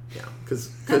 Yeah, because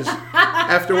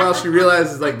after a while she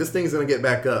realizes like this thing's gonna get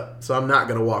back up, so I'm not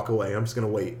gonna walk away. I'm just gonna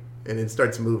wait, and it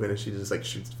starts moving, and she just like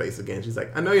shoots the face again. She's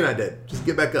like, I know you're not dead. Just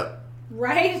get back up.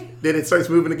 Right? Then it starts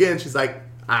moving again. She's like,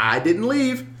 I didn't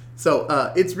leave.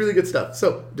 So it's really good stuff.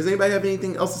 So does anybody have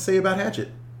anything else to say about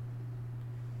Hatchet?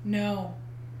 No.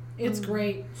 It's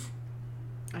great.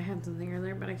 I had something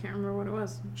earlier, but I can't remember what it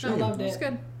was. I loved It was it.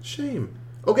 good. Shame.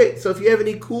 Okay, so if you have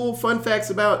any cool fun facts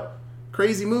about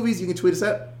crazy movies, you can tweet us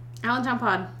at. Allentown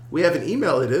Pod. We have an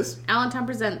email, it is. Allentown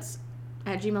Presents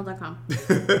at gmail.com.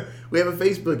 We have a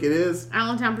Facebook, it is.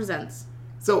 Allentown Presents.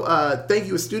 So thank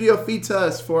you, Studio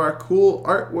Fitas, for our cool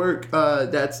artwork.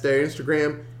 That's their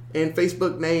Instagram and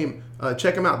Facebook name.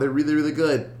 Check them out; they're really, really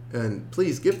good. And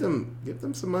please give them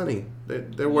some money.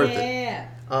 They're worth it.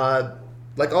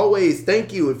 Like always,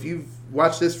 thank you if you've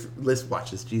watched this. Let's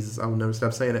watch this. Jesus, I will never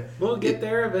stop saying it. We'll get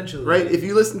there eventually. Right? If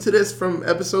you listen to this from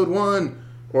episode 1,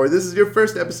 or this is your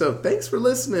first episode, thanks for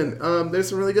listening. There's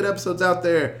some really good episodes out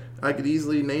there. I could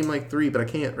easily name like 3, but I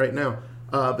can't right now.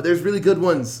 But there's really good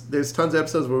ones. There's tons of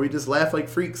episodes where we just laugh like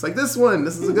freaks. Like this one.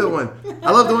 This is a good one.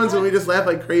 I love the ones when we just laugh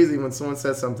like crazy when someone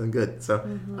says something good.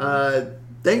 So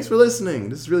thanks for listening.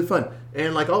 This is really fun.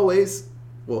 And like always,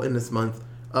 well, in this month,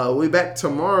 we'll be back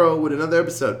tomorrow with another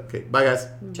episode. Okay, bye guys.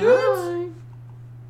 Toots.